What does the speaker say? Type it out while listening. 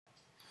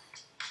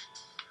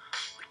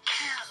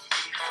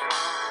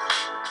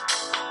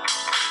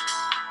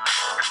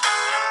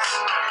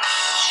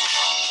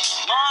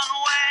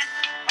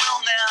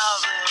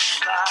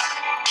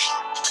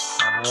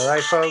All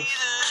right, folks.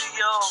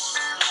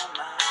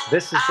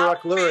 This is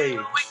Barack Lurie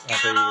of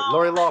the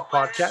Lurie Law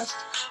Podcast.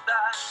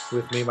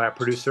 With me, my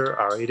producer,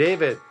 Ari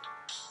David.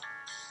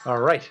 All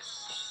right.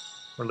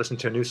 We're listening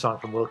to a new song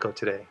from Wilco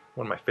today.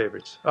 One of my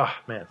favorites. Oh,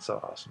 man, it's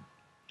so awesome.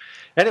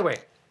 Anyway,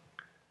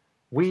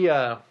 we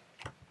love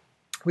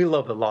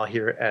the law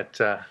here at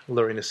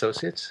Lurie &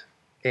 Associates.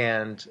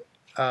 And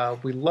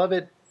we love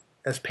it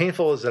as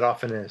painful as it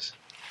often is,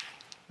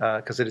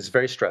 because it is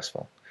very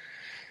stressful.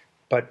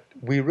 But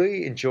we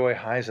really enjoy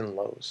highs and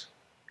lows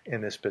in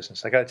this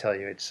business. I got to tell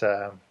you, it's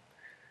I'm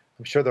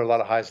sure there are a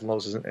lot of highs and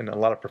lows in a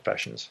lot of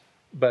professions.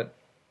 But,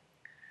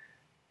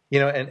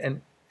 you know,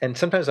 and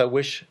sometimes I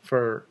wish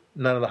for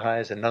none of the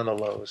highs and none of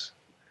the lows.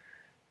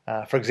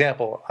 For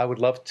example, I would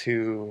love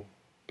to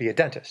be a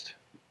dentist.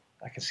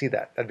 I can see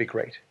that. That'd be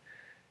great.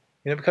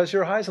 You know, because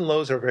your highs and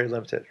lows are very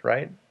limited,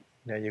 right?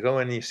 You know, you go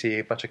in and you see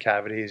a bunch of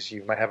cavities.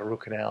 You might have a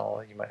root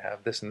canal. You might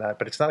have this and that.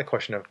 But it's not a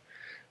question of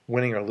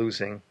winning or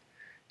losing.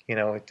 You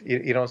know,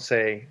 you don't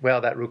say,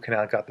 well, that root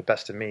canal got the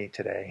best of me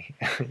today.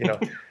 You know,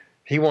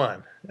 he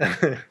won.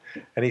 And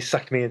he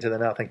sucked me into the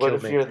mouth and killed me.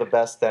 What if you're the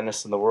best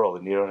dentist in the world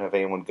and you don't have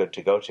anyone good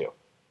to go to?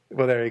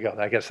 Well, there you go.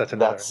 I guess that's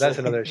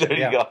another issue. There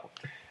you go.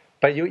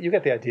 But you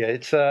get the idea.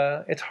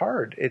 It's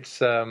hard.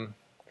 It's, you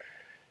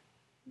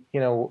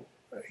know,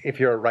 if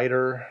you're a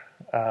writer,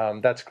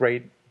 that's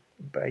great.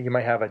 But you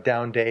might have a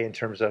down day in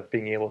terms of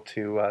being able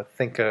to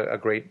think a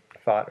great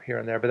thought here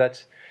and there.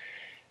 But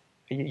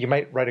you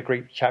might write a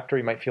great chapter.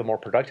 You might feel more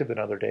productive than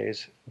other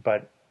days,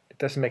 but it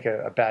doesn't make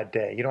a bad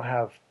day. You don't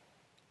have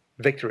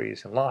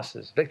victories and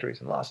losses,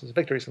 victories and losses,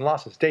 victories and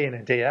losses, day in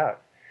and day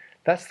out.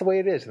 That's the way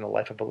it is in the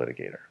life of a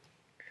litigator.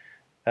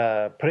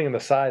 Putting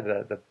aside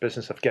the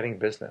business of getting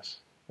business,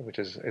 which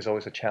is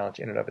always a challenge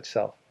in and of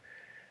itself.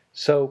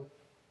 So,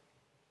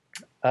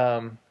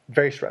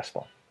 very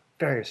stressful,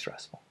 very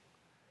stressful.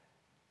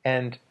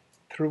 And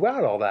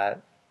throughout all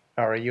that,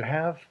 Ari, you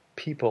have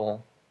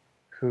people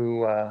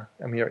who,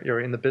 you're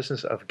in the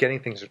business of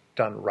getting things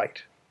done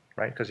right?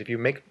 Because if you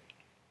make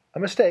a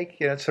mistake,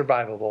 it's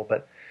survivable.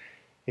 But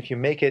if you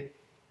make a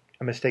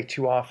mistake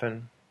too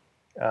often,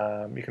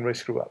 you can really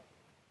screw up.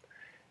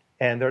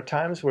 And there are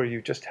times where you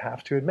just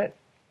have to admit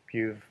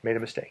you've made a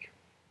mistake.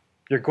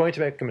 You're going to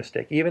make a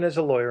mistake, even as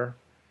a lawyer.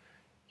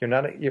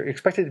 You're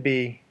expected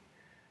to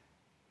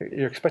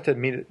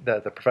meet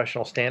the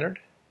professional standard,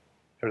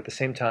 but at the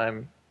same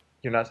time,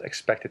 you're not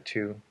expected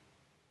to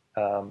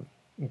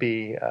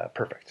be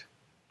perfect.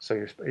 So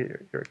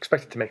you're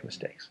expected to make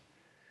mistakes.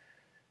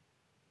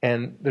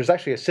 And there's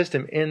actually a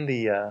system in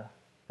the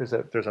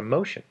there's a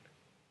motion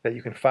that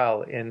you can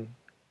file in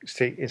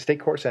state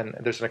courts, and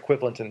there's an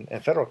equivalent in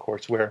federal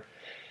courts where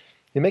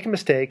you make a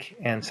mistake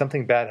and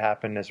something bad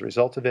happened as a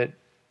result of it.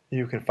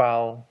 You can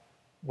file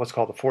what's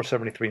called a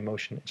 473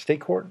 motion in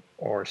state court,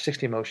 or a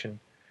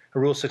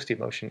Rule 60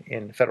 motion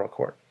in federal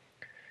court.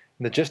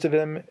 And the gist of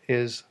them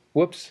is,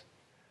 whoops,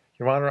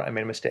 Your Honor, I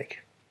made a mistake.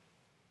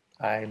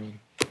 I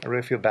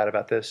really feel bad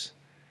about this.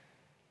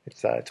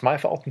 It's my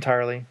fault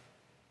entirely.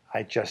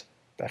 I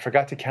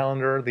forgot to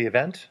calendar the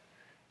event.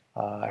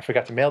 I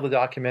forgot to mail the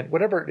document.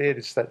 Whatever it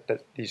is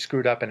that you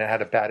screwed up and it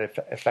had a bad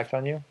effect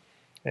on you,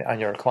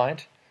 on your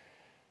client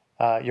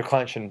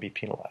shouldn't be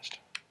penalized.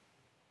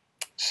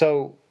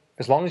 So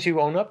as long as you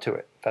own up to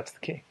it, that's the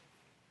key.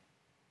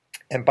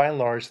 And by and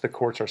large, the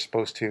courts are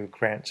supposed to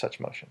grant such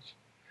motions.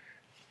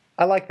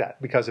 I like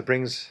that because it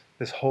brings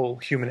this whole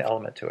human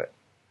element to it.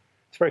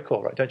 It's very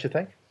cool, right? Don't you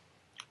think?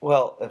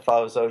 Well, if I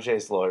was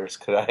OJ's lawyers,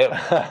 could I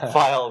have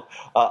filed,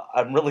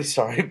 I'm really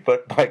sorry,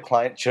 but my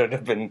client should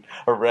have been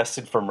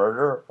arrested for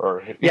murder?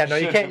 You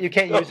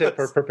can't use it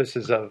for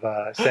purposes of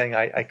saying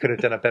I could have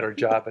done a better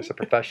job as a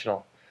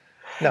professional.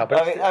 No,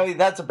 but I mean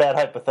that's a bad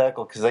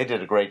hypothetical because they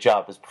did a great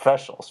job as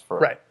professionals for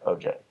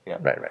OJ. Yeah.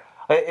 Right.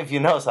 If you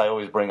notice, I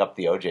always bring up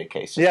the OJ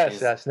case. Yes.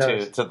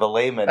 To the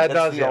layman,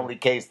 that's the only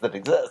case that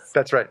exists.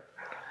 That's right.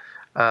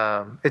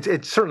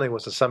 It certainly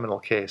was a seminal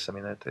case. I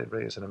mean, it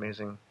really is an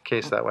amazing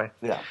case that way.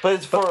 Yeah, but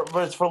it's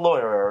for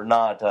lawyer,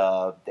 not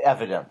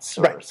evidence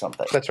or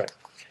something. That's right.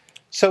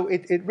 So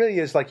it really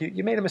is like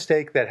you made a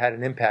mistake that had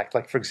an impact.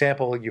 Like, for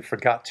example, you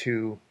forgot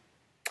to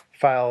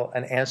file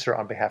an answer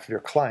on behalf of your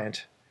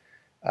client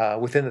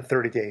within the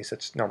 30 days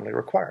that's normally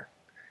required,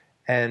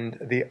 and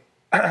the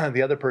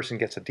other person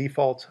gets a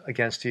default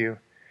against you.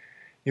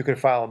 You can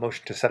file a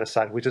motion to set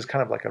aside, which is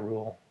kind of like a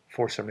Rule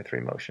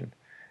 473 motion.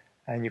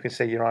 And you can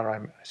say, Your Honor,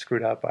 I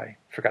screwed up. I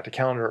forgot to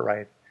calendar it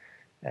right.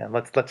 And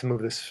let's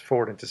move this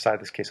forward and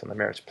decide this case on the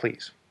merits,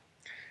 please.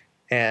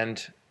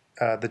 And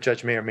the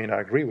judge may or may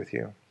not agree with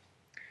you,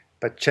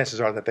 but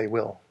chances are that they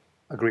will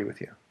agree with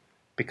you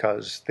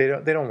because they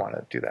don't want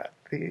to do that.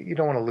 You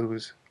don't want to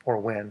lose or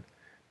win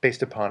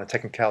based upon a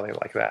technicality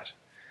like that.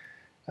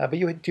 But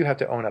you do have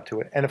to own up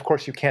to it. And, of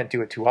course, you can't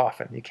do it too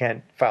often. You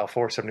can't file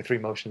 473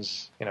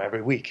 motions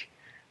every week.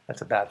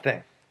 That's a bad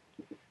thing.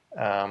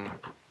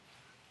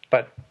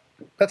 But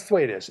that's the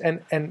way it is.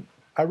 And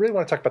I really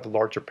want to talk about the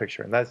larger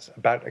picture, and that's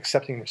about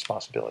accepting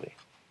responsibility.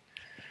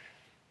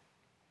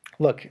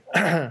 Look,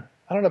 I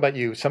don't know about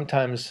you.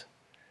 Sometimes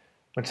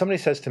When somebody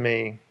says to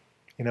me,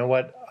 you know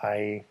what,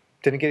 I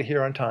didn't get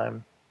here on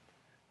time.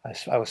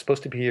 I was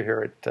supposed to be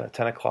here at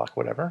 10 o'clock,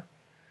 whatever.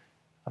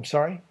 I'm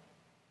sorry.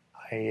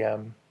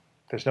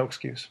 There's no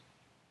excuse.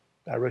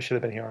 I really should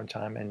have been here on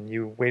time, and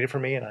you waited for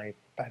me, and I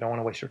don't want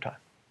to waste your time.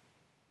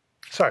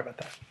 Sorry about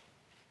that.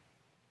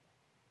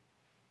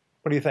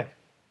 What do you think?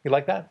 You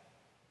like that?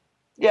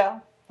 Yeah.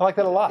 I like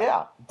that a lot.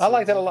 Yeah. I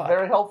like that a lot.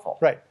 Very helpful.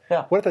 Right.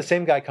 Yeah. What if the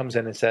same guy comes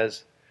in and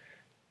says,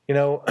 you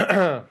know,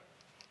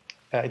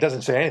 he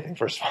doesn't say anything,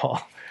 first of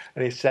all,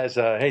 and he says,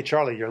 hey,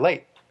 Charlie, you're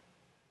late.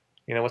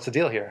 You know, what's the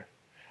deal here?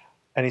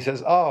 And he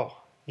says, oh,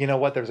 you know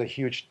what? There's a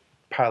huge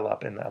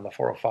pileup on the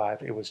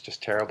 405. It was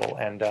just terrible.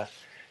 And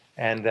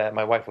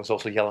my wife was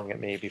also yelling at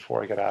me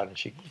before I got out, and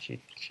she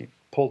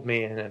pulled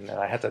me in, and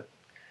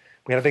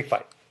we had a big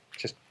fight.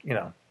 Just, you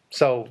know,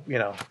 so, you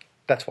know,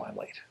 that's why I'm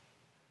late.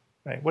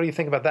 Right? What do you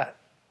think about that?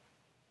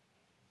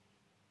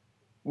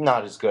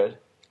 Not as good.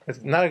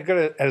 It's not as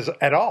good as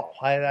at all.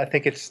 I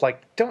think it's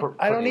like,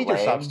 I don't need your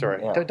sob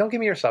story. Yeah. Don't give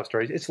me your sob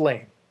story. It's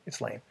lame.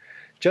 It's lame.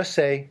 Just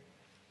say,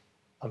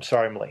 I'm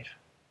sorry I'm late.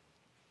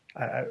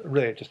 I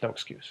really, just no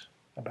excuse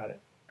about it.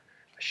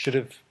 I should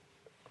have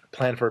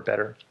planned for it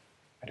better.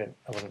 I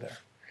wasn't there.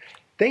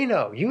 They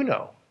know, you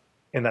know,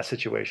 in that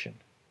situation,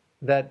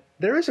 that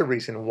there is a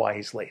reason why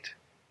he's late.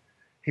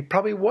 He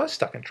probably was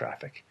stuck in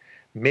traffic.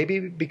 Maybe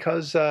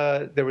because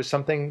there was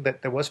something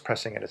that was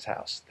pressing at his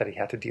house that he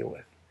had to deal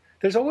with.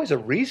 There's always a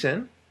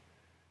reason,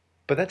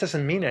 but that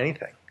doesn't mean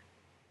anything.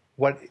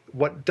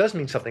 What does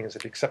mean something is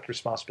if you accept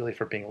responsibility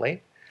for being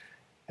late,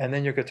 and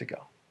then you're good to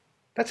go.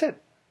 That's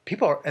it.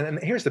 People are, and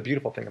here's the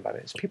beautiful thing about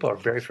it, is people are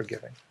very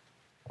forgiving.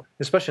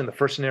 Especially in the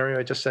first scenario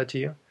I just said to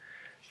you.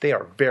 They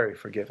are very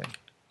forgiving.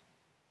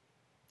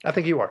 I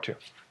think you are too.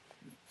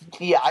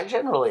 Yeah, I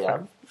generally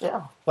am.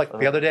 Yeah. Like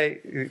the other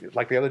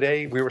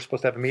day, we were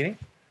supposed to have a meeting,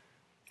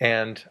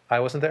 and I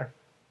wasn't there.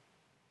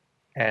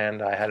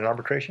 And I had an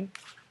arbitration,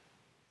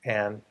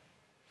 and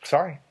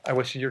sorry, I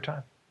wasted your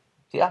time.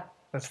 Yeah.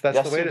 That's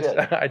the way it is.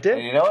 I did.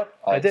 And you know what?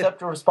 I accept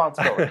the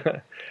responsibility.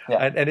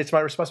 Yeah. And it's my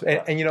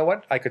responsibility. And you know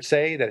what? I could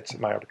say that it's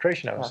my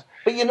arbitration.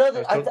 But you know,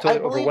 totally I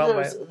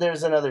believe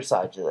there's another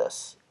side to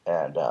this.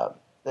 And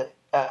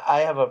I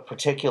have a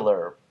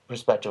particular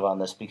perspective on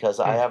this because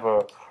I have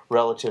a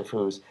relative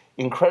who's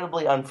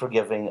incredibly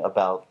unforgiving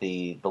about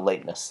the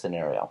lateness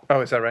scenario.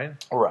 Oh, is that right?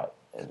 Right.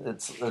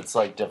 It's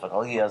like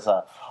difficult. He has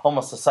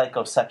almost a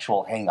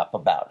psychosexual hang-up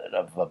about it,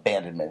 of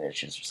abandonment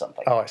issues or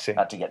something. Oh, I see.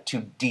 Not to get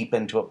too deep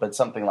into it, but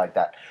something like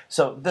that.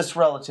 So this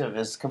relative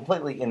is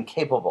completely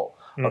incapable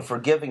of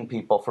forgiving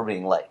people for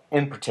being late,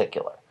 in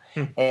particular.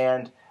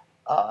 And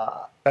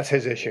that's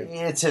his issue.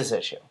 It's his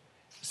issue.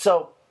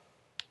 So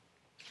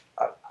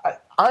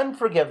I'm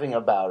forgiving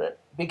about it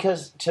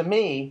because, to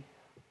me,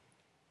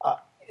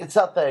 it's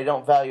not that I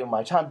don't value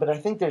my time, but I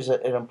think there's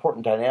an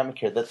important dynamic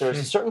here, that there's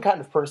a certain kind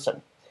of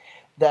person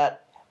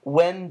that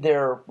when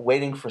they're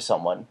waiting for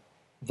someone,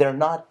 they're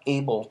not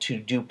able to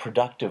do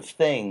productive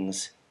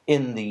things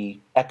in the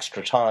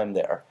extra time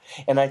there.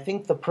 And I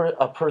think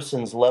a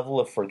person's level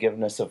of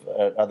forgiveness of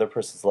another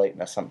person's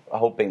lateness, I'm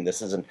hoping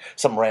this isn't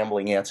some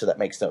rambling answer that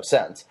makes no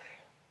sense,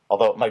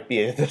 although it might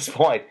be at this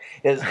point,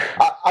 is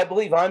I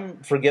believe I'm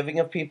forgiving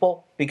of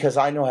people because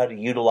I know how to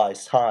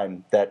utilize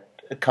time that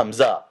comes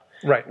up.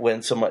 Right.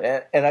 When someone,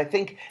 and I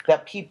think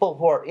that people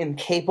who are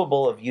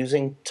incapable of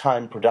using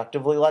time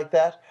productively like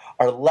that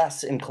are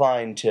less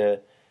inclined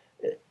to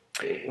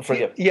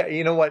forgive. Yeah,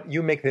 you know what?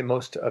 You make the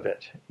most of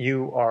it.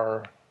 You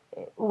are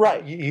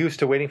right. Used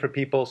to waiting for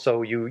people,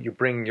 so you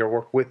bring your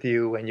work with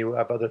you, and you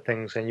have other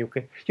things, and you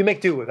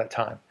make do with that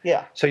time.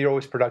 Yeah. So you're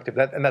always productive,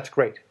 and that's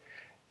great.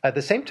 At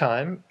the same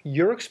time,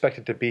 you're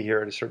expected to be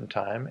here at a certain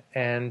time,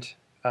 and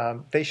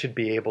they should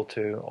be able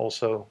to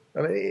also.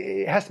 I mean,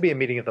 it has to be a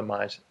meeting of the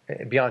minds,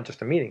 beyond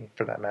just a meeting,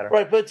 for that matter.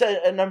 Right, but it's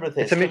a number of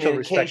things. It's a mutual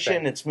respect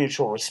Communication, it's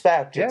mutual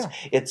respect.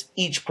 It's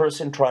each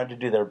person trying to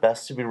do their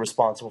best to be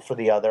responsible for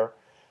the other.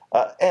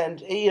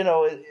 And, you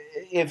know,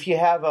 if you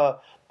have a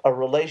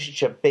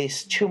relationship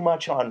based too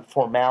much on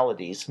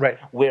formalities, right,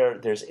 where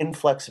there's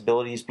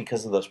inflexibilities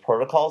because of those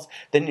protocols,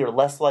 then you're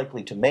less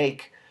likely to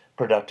make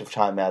productive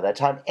time at that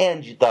time,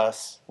 and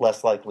thus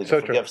less likely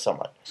to forgive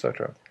someone. So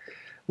true.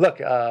 Look,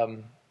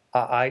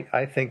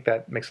 I think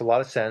that makes a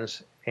lot of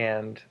sense,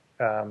 and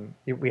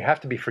we have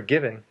to be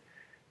forgiving,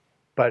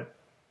 but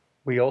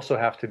we also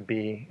have to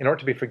be, in order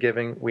to be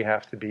forgiving, we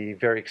have to be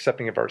very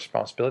accepting of our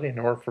responsibility. In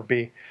order for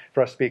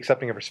us to be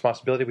accepting of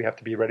responsibility, we have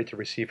to be ready to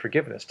receive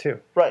forgiveness too.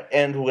 Right,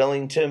 and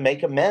willing to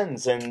make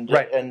amends and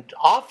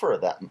offer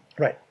them.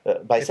 Right.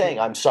 By saying,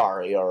 I'm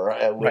sorry, or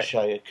I wish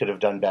I could have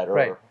done better.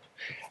 Right.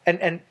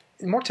 And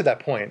more to that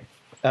point,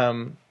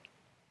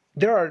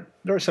 there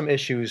are some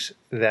issues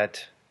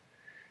that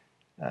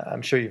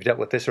I'm sure you've dealt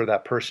with this or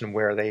that person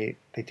where they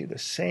do the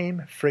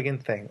same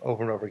friggin' thing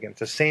over and over again. It's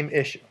the same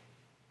issue,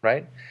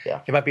 right?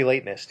 Yeah. It might be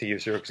lateness, to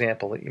use your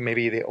example.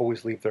 Maybe they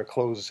always leave their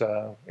clothes,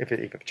 if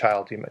a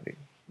child,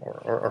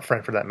 or a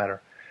friend for that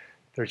matter,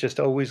 they're just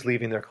always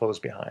leaving their clothes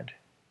behind.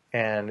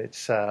 And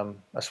it's a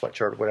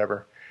sweatshirt or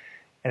whatever.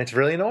 And it's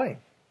really annoying.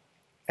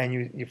 and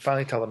you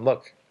finally tell them,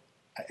 look,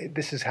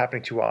 this is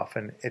happening too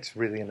often. It's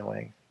really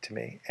annoying to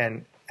me,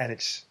 and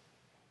it's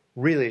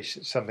really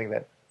something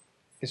that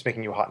is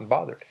making you hot and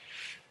bothered.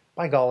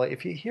 By golly,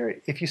 if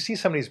you see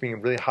somebody who's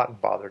being really hot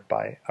and bothered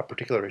by a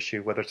particular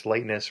issue, whether it's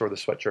lateness or the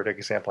sweatshirt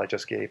example I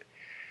just gave,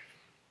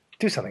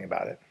 do something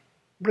about it.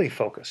 Really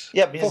focus.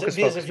 Yeah, because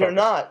if you're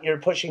not, you're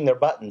pushing their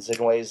buttons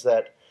in ways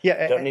that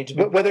don't need to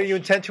be. Whether you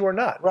intend to or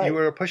not, right. You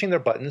are pushing their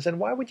buttons, and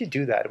why would you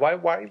do that? Why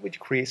would you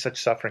create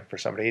such suffering for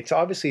somebody? It's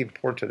obviously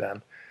important to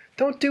them.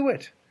 Don't do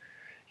it.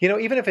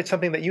 Even if it's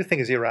something that you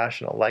think is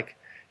irrational, like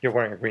you're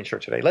wearing a green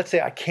shirt today. Let's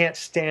say I can't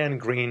stand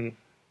green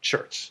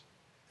shirts.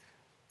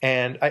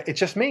 And it's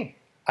just me.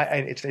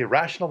 It's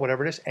irrational,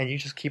 whatever it is, and you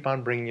just keep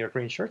on bringing your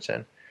green shirts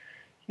in.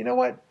 You know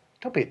what?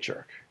 Don't be a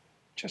jerk.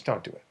 Just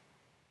don't do it.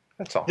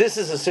 That's all. This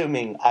is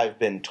assuming I've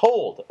been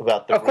told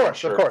about the green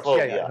shirt phobia. Of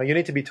course. Yeah. No, you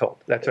need to be told.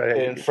 That's right.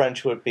 In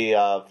French would be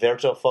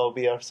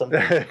vertophobia or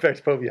something.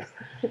 Vertophobia.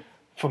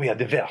 Phobia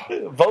de ver.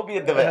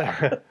 Phobia de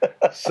ver.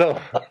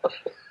 So,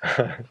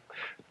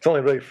 it's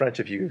only really French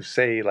if you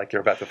say like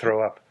you're about to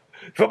throw up.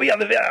 Phobia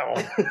de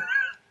ver.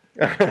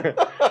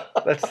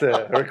 That's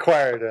the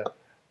required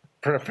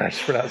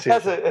French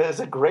pronunciation. It's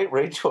a great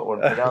ritual when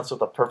pronounced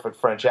with a perfect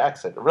French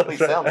accent. It really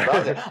sounds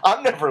amazing.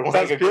 I'm never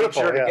wearing a green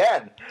shirt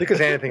again. You can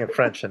say anything in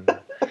French and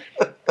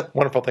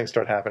wonderful things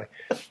start happening.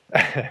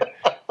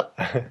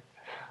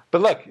 But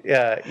look,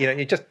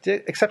 you just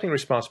accepting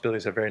responsibility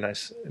is a very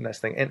nice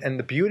thing. And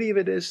the beauty of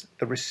it is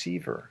the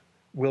receiver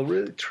will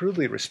really,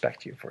 truly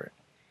respect you for it.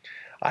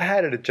 I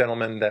had a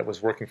gentleman that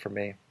was working for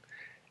me,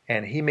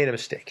 and he made a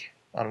mistake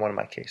on one of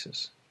my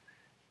cases.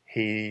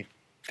 He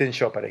didn't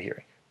show up at a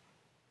hearing.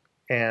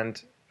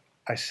 And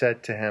I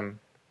said to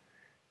him,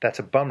 that's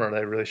a bummer.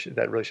 That really should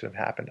have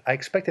happened. I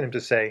expected him to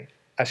say,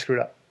 I screwed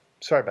up.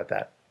 Sorry about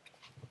that.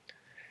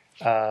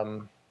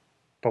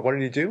 But what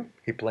did he do?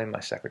 He blamed my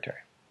secretary.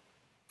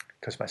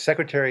 Because my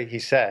secretary, he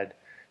said,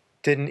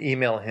 didn't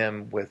email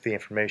him with the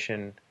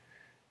information.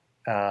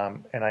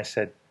 And I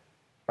said,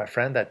 my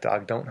friend, that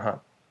dog don't hunt.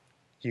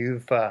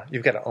 You've got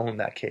to own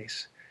that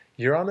case.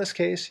 You're on this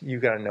case.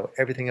 You've got to know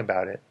everything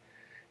about it.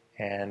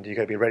 And you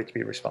got to be ready to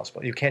be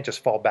responsible. You can't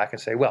just fall back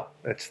and say, well,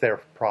 it's their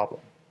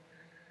problem.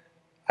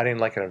 I didn't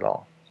like it at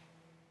all.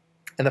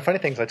 And the funny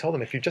thing is, I told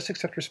him, if you just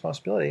accept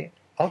responsibility,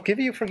 I'll give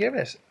you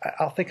forgiveness.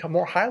 I'll think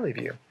more highly of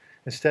you.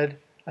 Instead,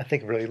 I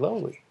think really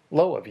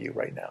low of you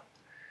right now.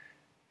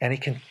 And he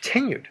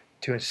continued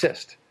to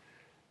insist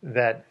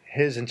that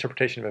his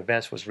interpretation of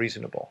events was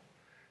reasonable.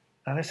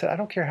 And I said, I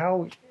don't care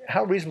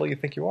how reasonable you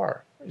think you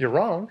are. You're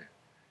wrong.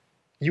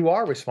 You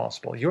are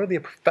responsible. You're the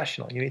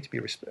professional. You need to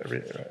be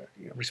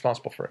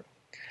responsible for it.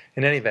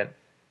 In any event,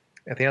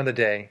 at the end of the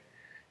day,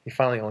 he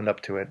finally owned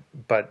up to it.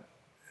 But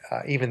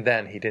even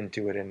then, he didn't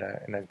do it in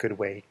a good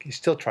way. He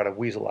still tried to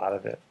weasel out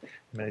of it in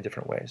many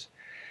different ways.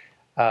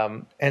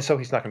 And so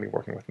he's not going to be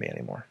working with me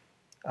anymore.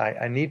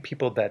 I need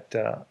people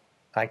that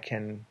I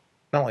can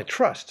not only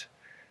trust,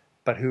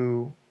 but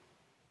who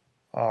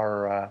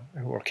are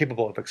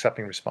capable of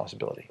accepting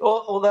responsibility.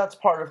 Well, that's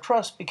part of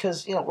trust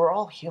because we're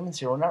all humans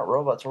here. We're not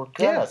robots. We're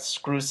gonna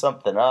screw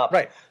something up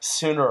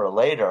sooner or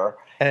later,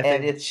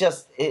 and it's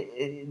just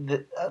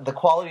the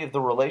quality of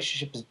the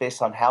relationship is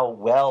based on how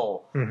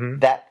well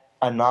that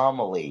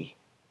anomaly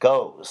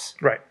goes,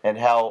 and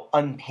how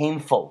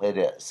unpainful it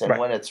is. And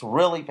when it's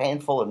really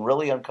painful and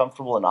really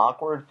uncomfortable and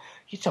awkward,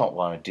 you don't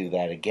want to do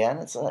that again.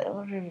 It's like,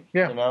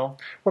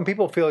 when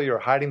people feel you're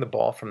hiding the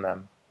ball from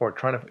them, or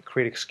trying to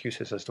create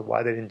excuses as to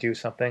why they didn't do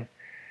something,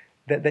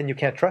 then you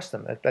can't trust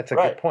them. That's a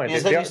good point.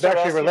 They're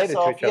actually related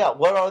to each other. Yeah,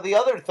 what are the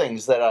other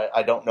things that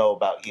I don't know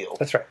about you?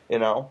 That's right.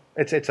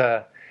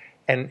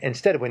 And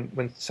instead,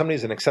 when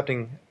somebody's an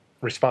accepting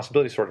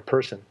responsibility sort of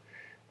person,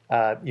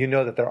 you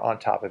know that they're on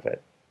top of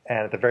it, and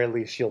at the very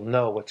least, you'll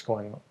know what's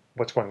going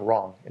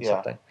wrong in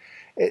something.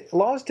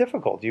 Law is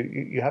difficult.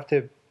 You have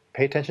to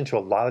pay attention to a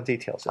lot of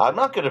details. I'm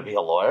not going to be a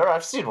lawyer.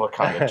 I've seen what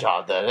kind of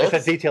job that is.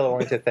 It's a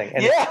detail-oriented thing.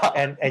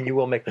 And you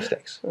will make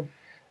mistakes.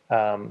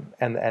 And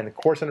the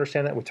courts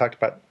understand that. We talked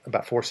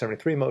about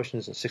 473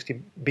 motions and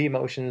 60B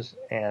motions,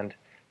 and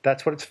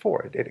that's what it's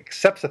for. It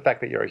accepts the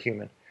fact that you're a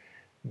human,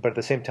 but at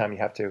the same time, you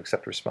have to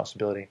accept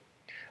responsibility.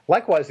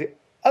 Likewise, the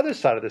other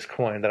side of this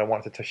coin that I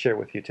wanted to share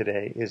with you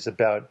today is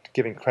about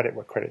giving credit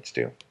where credit's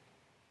due.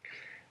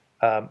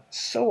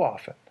 So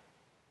often,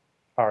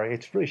 Ari,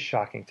 it's really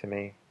shocking to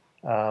me.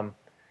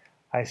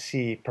 I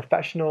see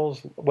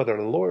professionals, whether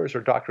they're lawyers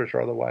or doctors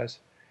or otherwise,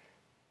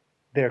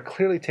 they're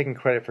clearly taking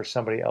credit for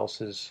somebody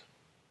else's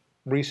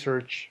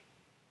research,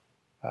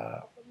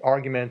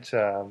 argument,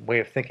 way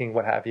of thinking,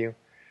 what have you.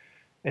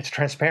 It's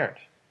transparent.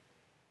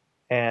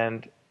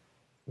 And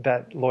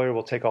that lawyer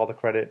will take all the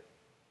credit,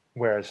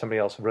 whereas somebody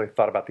else really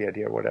thought about the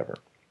idea or whatever.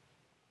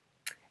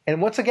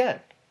 And once again,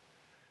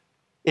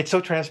 it's so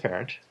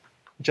transparent,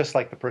 just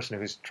like the person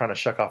who's trying to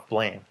shuck off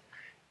blame.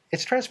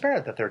 It's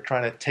transparent that they're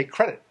trying to take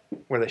credit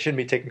where they shouldn't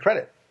be taking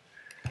credit.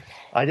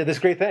 I did this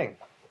great thing.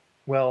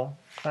 Well,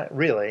 not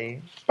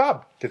really.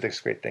 Bob did this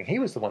great thing. He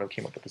was the one who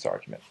came up with this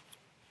argument.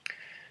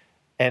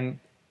 And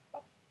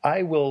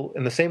I will,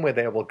 in the same way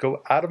that I will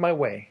go out of my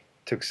way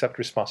to accept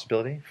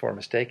responsibility for a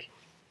mistake,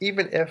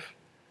 even if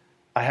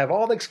I have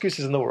all the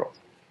excuses in the world,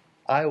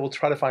 I will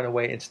try to find a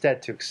way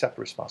instead to accept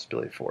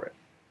responsibility for it.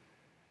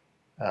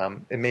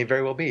 It may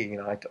very well be,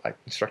 I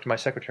instructed my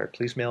secretary,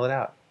 please mail it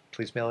out.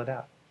 Please mail it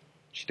out.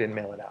 She didn't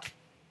mail it out.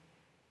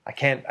 I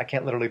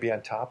can't literally be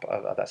on top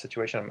of that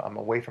situation. I'm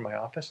away from my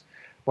office.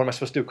 What am I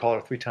supposed to do? Call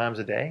her 3 times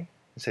a day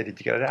and say, did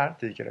you get it out?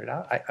 Did you get it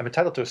out? I'm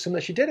entitled to assume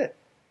that she did it,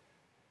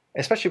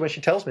 especially when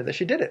she tells me that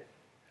she did it,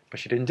 but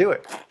she didn't do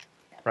it,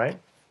 right?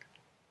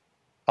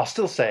 I'll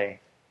still say,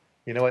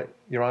 you know what,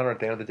 Your Honor, at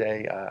the end of the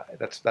day,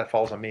 that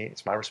falls on me.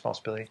 It's my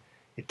responsibility.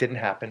 It didn't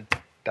happen.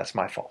 That's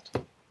my fault.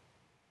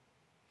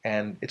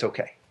 And it's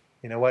okay.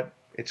 You know what?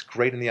 It's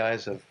great in the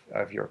eyes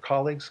of your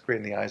colleagues, great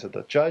in the eyes of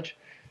the judge,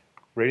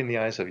 great in the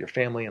eyes of your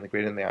family, and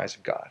great in the eyes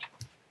of God.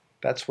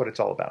 That's what it's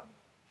all about.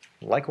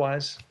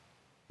 Likewise,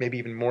 maybe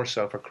even more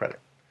so for credit.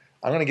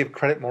 I'm going to give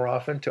credit more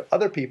often to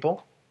other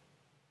people.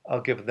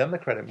 I'll give them the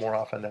credit more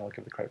often than I'll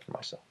give the credit for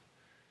myself.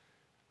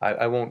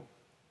 I won't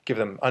give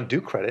them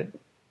undue credit,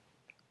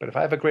 but if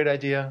I have a great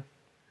idea,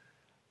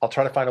 I'll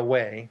try to find a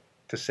way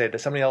to say that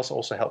somebody else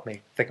also helped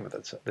me think of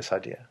this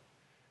idea.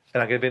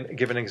 And I'll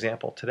give an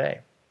example today.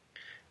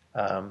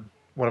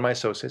 One of my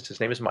associates, his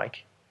name is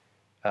Mike,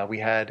 we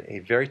had a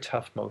very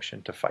tough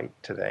motion to fight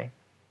today.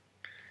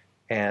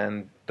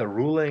 And the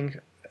ruling,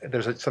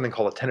 there's something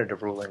called a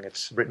tentative ruling.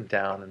 It's written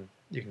down, and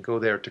you can go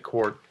there to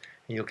court,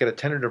 and you'll get a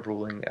tentative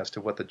ruling as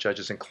to what the judge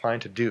is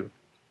inclined to do.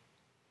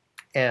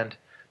 And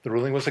the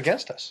ruling was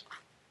against us,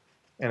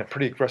 and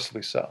pretty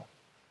aggressively so.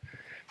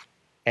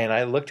 And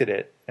I looked at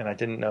it, and I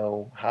didn't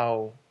know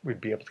how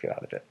we'd be able to get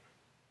out of it.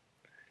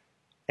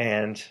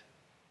 And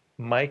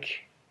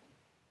Mike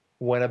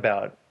went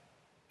about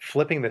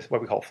flipping this,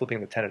 what we call flipping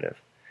the tentative.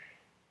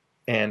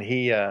 And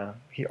he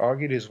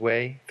argued his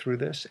way through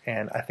this,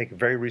 and I think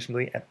very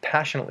reasonably and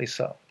passionately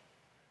so,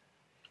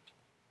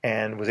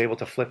 and was able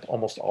to flip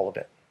almost all of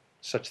it,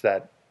 such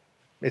that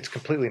it's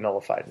completely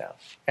nullified now.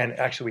 And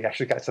actually, we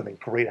actually got something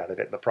great out of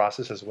it in the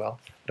process as well.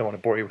 I don't want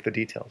to bore you with the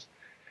details.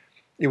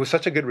 It was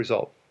such a good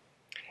result.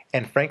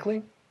 And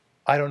frankly,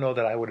 I don't know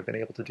that I would have been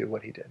able to do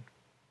what he did.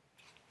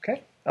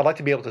 Okay? I'd like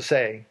to be able to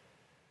say,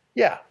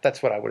 yeah,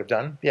 that's what I would have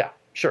done. Yeah,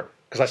 sure.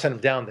 Because I sent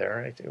him down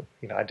there.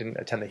 I didn't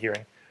attend the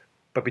hearing.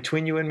 But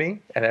between you and me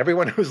and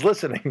everyone who's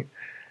listening,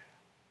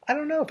 I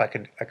don't know if I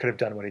could have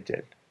done what he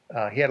did.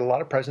 He had a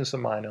lot of presence of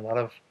mind, a lot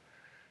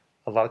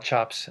of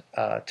chops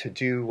to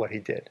do what he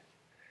did.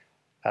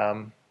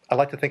 I'd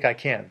like to think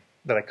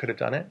that I could have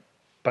done it,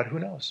 but who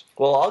knows?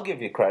 Well, I'll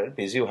give you credit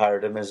because you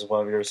hired him as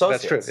one of your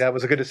associates. That's true. That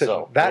was a good decision.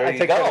 So, that I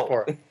take credit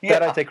for. Yeah.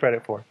 That I take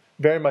credit for.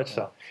 Very much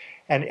so.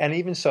 And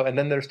even so, and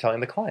then there's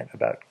telling the client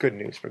about good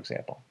news, for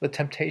example. The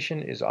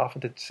temptation is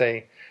often to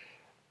say,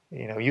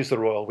 use the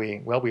royal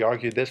we. Well, we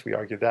argued this, we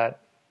argued that.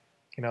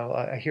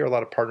 I hear a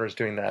lot of partners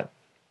doing that.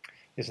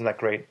 Isn't that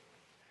great?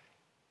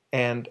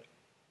 And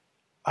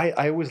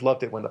I always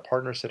loved it when the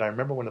partner said, I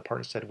remember when the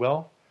partner said,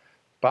 well,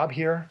 Bob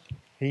here,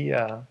 he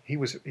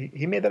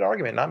made that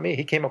argument, not me.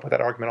 He came up with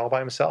that argument all by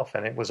himself,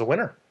 and it was a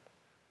winner.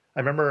 I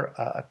remember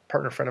a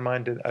partner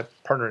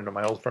in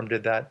my old firm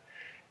did that,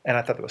 and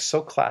I thought that was so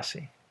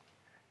classy.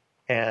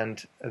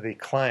 And the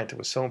client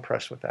was so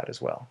impressed with that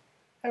as well.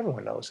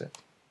 Everyone knows it.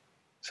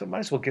 So might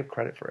as well give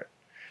credit for it.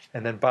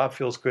 And then Bob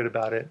feels good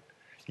about it.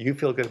 You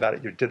feel good about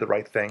it. You did the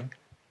right thing.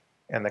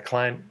 And the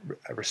client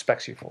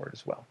respects you for it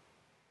as well.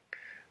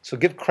 So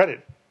give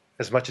credit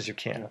as much as you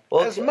can.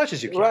 Well, as much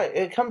as you can. Right.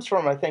 It comes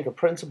from, I think, a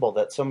principle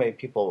that so many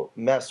people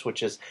miss,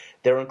 which is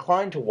they're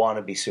inclined to want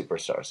to be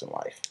superstars in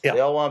life. Yeah. They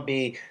all want to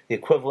be the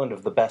equivalent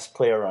of the best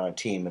player on a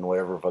team in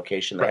whatever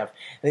vocation they have.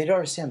 And they don't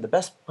understand the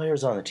best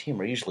players on the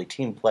team are usually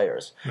team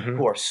players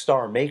who are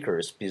star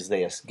makers because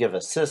they give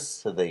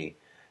assists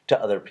to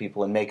other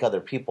people and make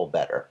other people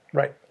better.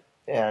 Right.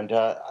 And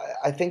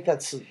I think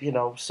that's,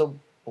 so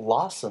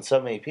lost on so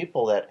many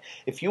people that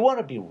if you want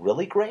to be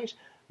really great,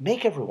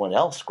 make everyone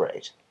else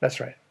great.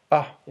 That's right.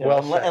 Oh,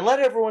 and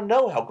let everyone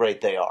know how great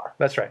they are.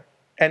 That's right.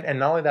 And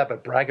not only that,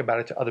 but brag about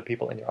it to other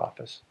people in your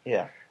office.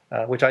 Yeah.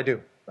 Which I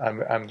do.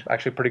 I'm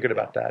actually pretty good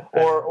about that.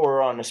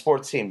 Or on a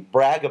sports team,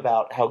 brag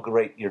about how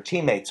great your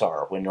teammates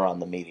are when you're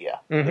on the media.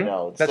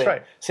 Mm-hmm. That's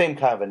right. Same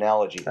kind of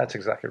analogy. That's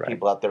exactly right.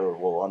 People out there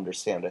will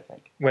understand, I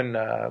think. When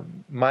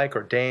Mike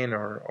or Dane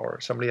or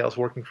somebody else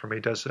working for me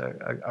does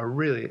a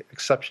really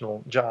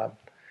exceptional job,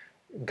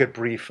 good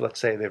brief, let's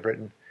say they've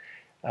written,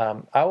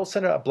 I will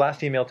send a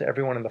blast email to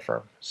everyone in the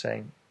firm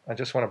saying, I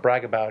just want to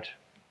brag about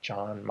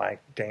John, Mike,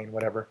 Dane,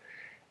 whatever.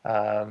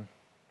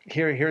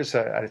 Here's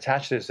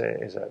attached is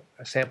a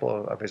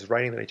sample of his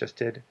writing that he just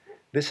did.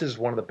 This is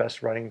one of the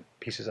best writing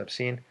pieces I've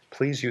seen.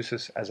 Please use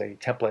this as a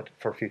template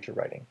for future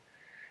writing.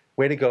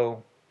 Way to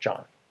go,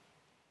 John.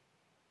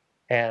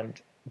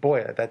 And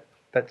boy,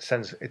 that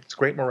sends, it's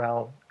great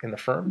morale in the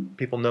firm.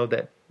 People know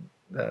that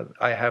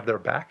I have their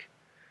back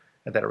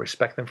and that I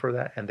respect them for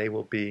that, and they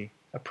will be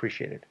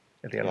appreciated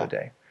at the end of the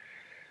day.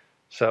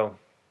 So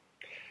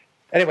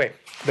anyway,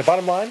 the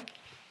bottom line,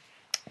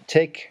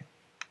 take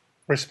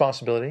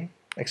responsibility,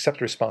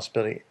 accept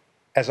responsibility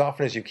as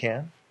often as you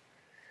can,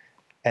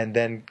 and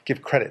then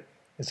give credit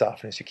as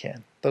often as you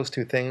can. Those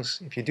two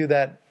things, if you do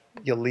that,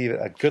 you'll lead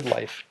a good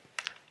life.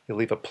 You'll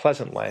lead a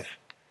pleasant life.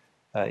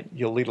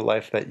 You'll lead a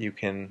life where you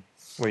can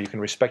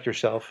respect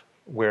yourself,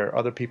 where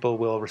other people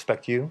will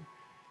respect you,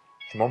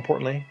 and more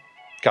importantly,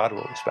 God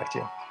will respect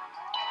you.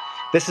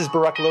 This is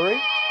Barak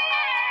Lurie,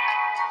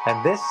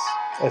 and this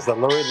is the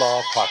Lurie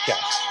Law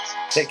Podcast.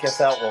 Take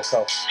us out,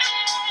 Wilco.